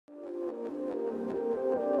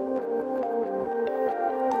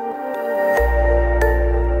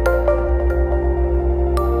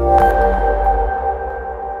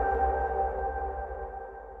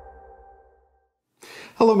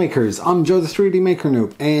makers, I'm Joe the 3D Maker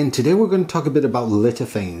Noob, and today we're going to talk a bit about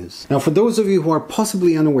lithophanes. Now, for those of you who are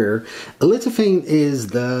possibly unaware, a lithophane is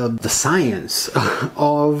the science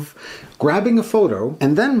of grabbing a photo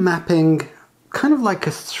and then mapping kind of like a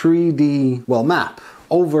 3D, map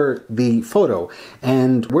over the photo.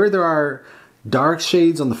 And where there are dark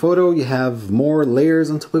shades on the photo, you have more layers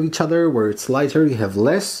on top of each other. Where it's lighter, you have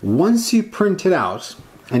less. Once you print it out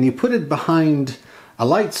and you put it behind a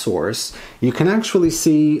light source, you can actually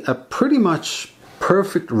see a pretty much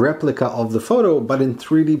perfect replica of the photo, but in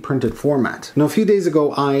 3D printed format. Now, a few days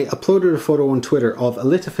ago, I uploaded a photo on Twitter of a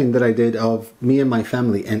lithophane that I did of me and my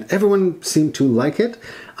family, and everyone seemed to like it.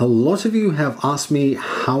 A lot of you have asked me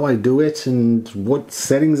how I do it and what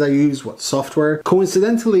settings I use, what software.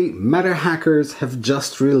 Coincidentally, Matter Hackers have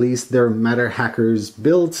just released their Matter Hackers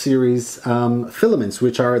build series filaments,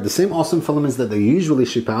 which are the same awesome filaments that they usually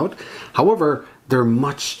ship out. However, they're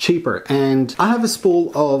much cheaper, and I have a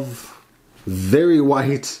spool of very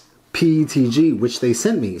white PETG which they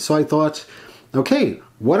sent me. So I thought, okay,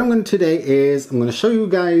 what I'm going to do today is I'm going to show you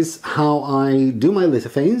guys how I do my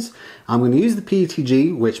lithophanes. I'm going to use the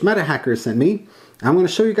PETG which Matter Hackers sent me. I'm going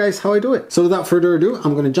to show you guys how I do it. So without further ado,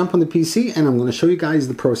 I'm going to jump on the PC and I'm going to show you guys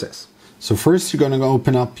the process. So first, you're going to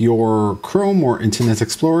open up your Chrome or Internet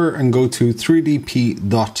Explorer and go to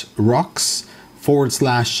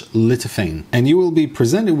 3dp.rocks/lithophane, and you will be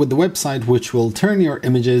presented with the website which will turn your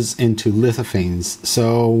images into lithophanes.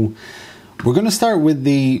 So we're going to start with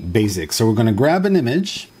the basics. So we're going to grab an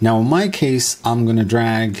image. Now in my case, I'm going to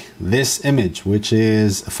drag this image, which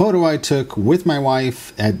is a photo I took with my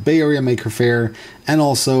wife at Bay Area Maker Faire and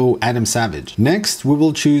also Adam Savage. Next, we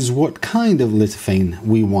will choose what kind of lithophane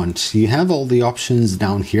we want. You have all the options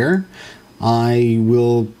down here. I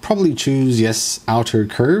will probably choose, yes, outer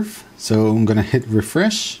curve. So I'm going to hit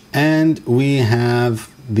refresh, and we have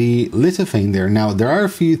the lithophane there. Now, there are a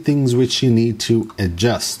few things which you need to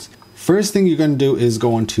adjust. First thing you're going to do is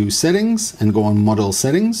go on to settings and go on model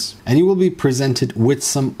settings, and you will be presented with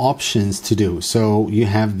some options to do. So you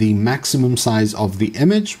have the maximum size of the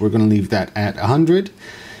image. We're going to leave that at 100.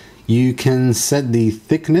 You can set the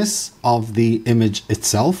thickness of the image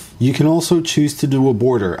itself. You can also choose to do a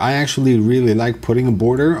border. I actually really like putting a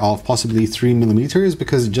border of possibly 3mm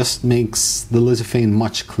because it just makes the lithophane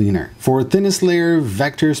much cleaner. For thinnest layer,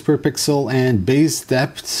 vectors per pixel, and base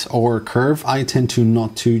depth or curve, I tend to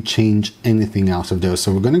not to change anything out of those.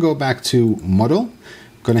 So we're going to go back to model,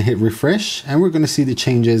 going to hit refresh, and we're going to see the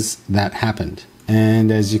changes that happened.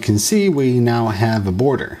 And as you can see, we now have a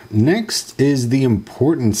border. Next is the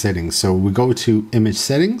important settings. So we go to image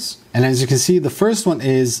settings. And as you can see, the first one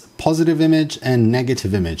is positive image and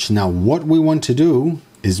negative image. Now, what we want to do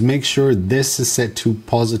is make sure this is set to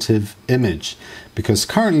positive image, because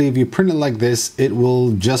currently if you print it like this, it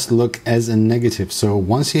will just look as a negative. So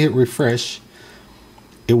once you hit refresh,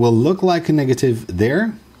 it will look like a negative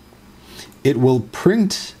there. It will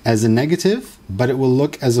print as a negative, but it will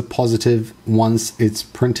look as a positive once it's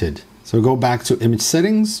printed. So go back to image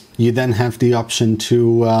settings. You then have the option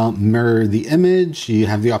to mirror the image. You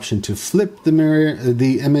have the option to flip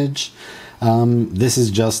the image. This is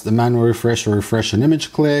just a manual refresh or refresh an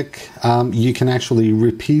image click. You can actually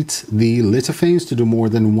repeat the lithophanes to do more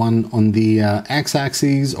than one on the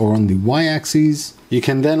x-axis or on the y-axis. You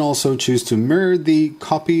can then also choose to mirror the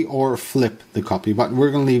copy or flip the copy, but we're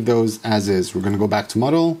going to leave those as is. We're going to go back to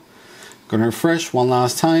model, going to refresh one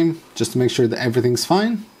last time just to make sure that everything's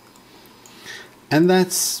fine. And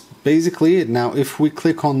that's basically it. Now, if we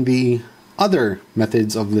click on the other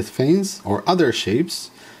methods of lithophanes or other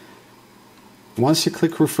shapes, once you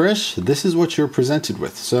click refresh, this is what you're presented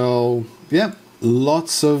with. So yeah,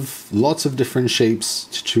 lots of different shapes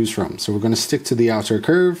to choose from. So we're going to stick to the outer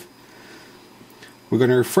curve. We're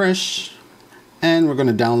going to refresh, and we're going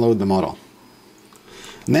to download the model.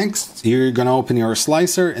 Next, you're going to open your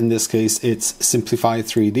slicer. In this case, it's Simplify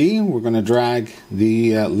 3D. We're going to drag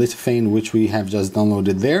the lithophane which we have just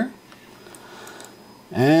downloaded there.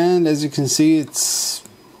 And as you can see, it's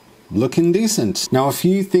looking decent. Now, a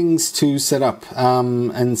few things to set up,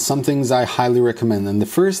 and some things I highly recommend. And the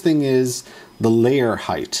first thing is the layer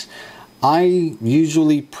height. I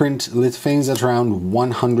usually print lithophanes at around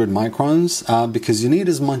 100 microns because you need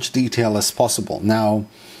as much detail as possible. Now,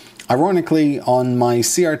 ironically, on my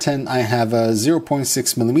CR10, I have a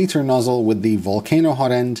 0.6mm nozzle with the volcano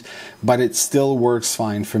hot end, but it still works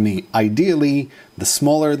fine for me. Ideally, the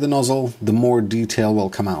smaller the nozzle, the more detail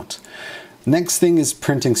will come out. Next thing is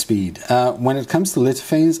printing speed. When it comes to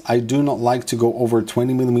Lithophanes, I do not like to go over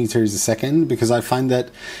 20 millimeters a second because I find that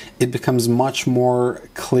it becomes much more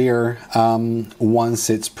clear once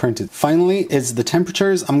it's printed. Finally, it's the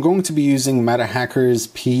temperatures. I'm going to be using MetaHacker's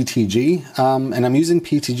PETG, and I'm using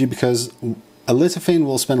PETG because a lithophane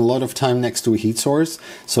will spend a lot of time next to a heat source,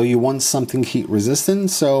 so you want something heat resistant,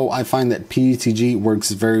 so I find that PETG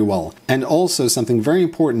works very well. And also something very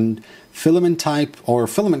important, filament type or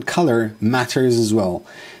filament color matters as well.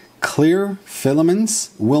 Clear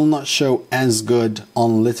filaments will not show as good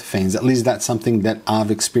on lithophanes, at least that's something that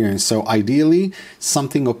I've experienced. So ideally,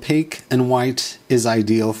 something opaque and white is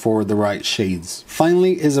ideal for the right shades.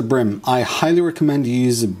 Finally is a brim. I highly recommend you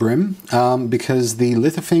use a brim because the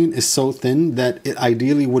lithophane is so thin that it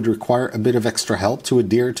ideally would require a bit of extra help to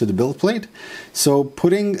adhere to the build plate. So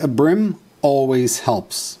putting a brim always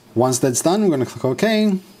helps. Once that's done, I'm going to click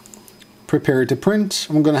OK. Prepare to print.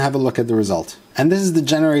 I'm going to have a look at the result. And this is the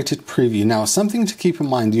generated preview. Now, something to keep in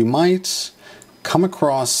mind, you might come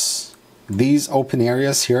across these open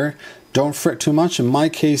areas here. Don't fret too much. In my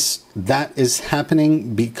case, that is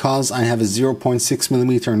happening because I have a 0.6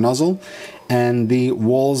 millimeter nozzle and the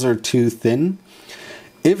walls are too thin.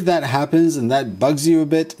 If that happens and that bugs you a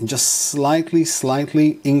bit, just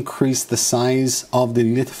slightly increase the size of the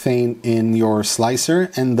lithophane in your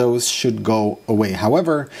slicer and those should go away.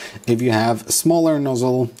 However, if you have a smaller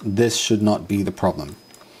nozzle, this should not be the problem.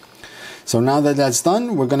 So now that that's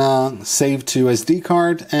done, we're gonna save to SD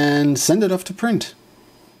card and send it off to print.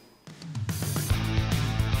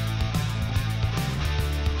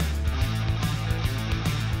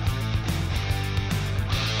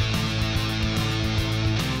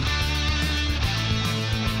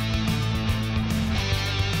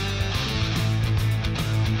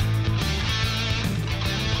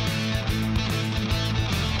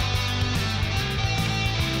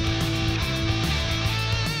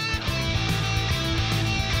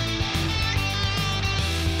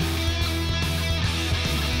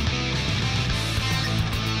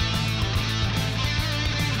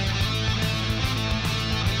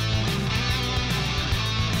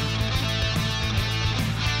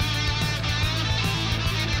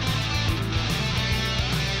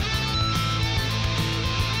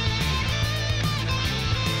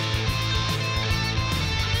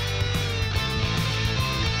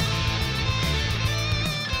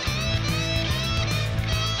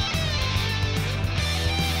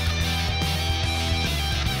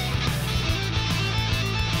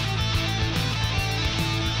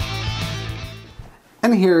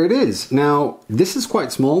 And here it is. Now, this is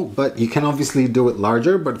quite small, but you can obviously do it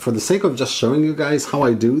larger. But for the sake of just showing you guys how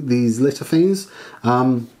I do these lithophanes,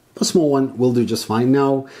 a small one will do just fine.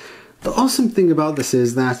 Now, the awesome thing about this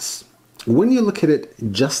is that when you look at it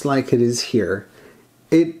just like it is here,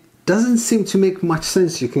 it doesn't seem to make much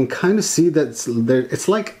sense. You can kind of see that it's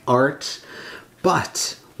like art,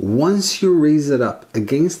 but once you raise it up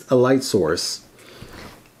against a light source,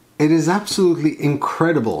 it is absolutely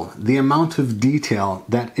incredible the amount of detail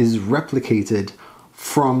that is replicated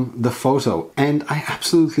from the photo, and I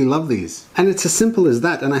absolutely love these. And it's as simple as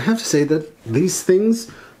that, and I have to say that these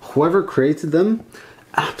things, whoever created them,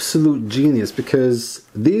 absolute genius, because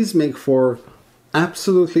these make for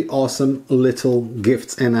absolutely awesome little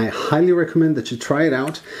gifts, and I highly recommend that you try it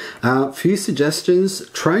out. Few suggestions: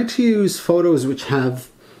 try to use photos which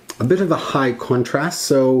have a bit of a high contrast,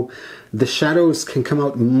 so the shadows can come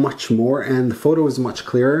out much more and the photo is much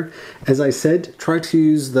clearer. As I said, try to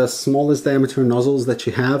use the smallest diameter nozzles that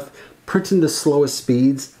you have, print in the slowest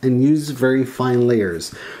speeds, and use very fine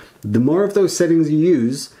layers. The more of those settings you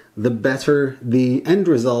use, the better the end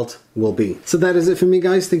result will be. So that is it for me,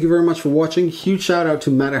 guys. Thank you very much for watching. Huge shout out to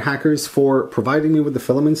MetaHackers for providing me with the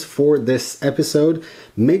filaments for this episode.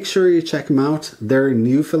 Make sure you check them out. Their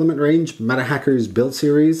new filament range, MetaHackers Build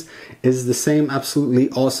Series, is the same absolutely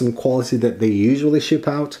awesome quality that they usually ship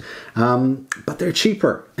out, but they're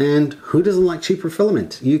cheaper. And who doesn't like cheaper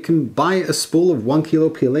filament? You can buy a spool of 1 kilo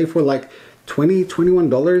PLA for like $20,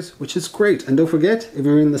 $21, which is great. And don't forget, if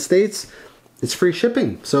you're in the States, it's free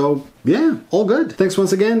shipping. So yeah, all good. Thanks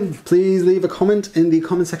once again. Please leave a comment in the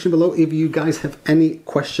comment section below if you guys have any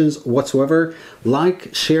questions whatsoever.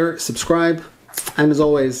 Like, share, subscribe, and as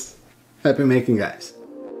always, happy making, guys.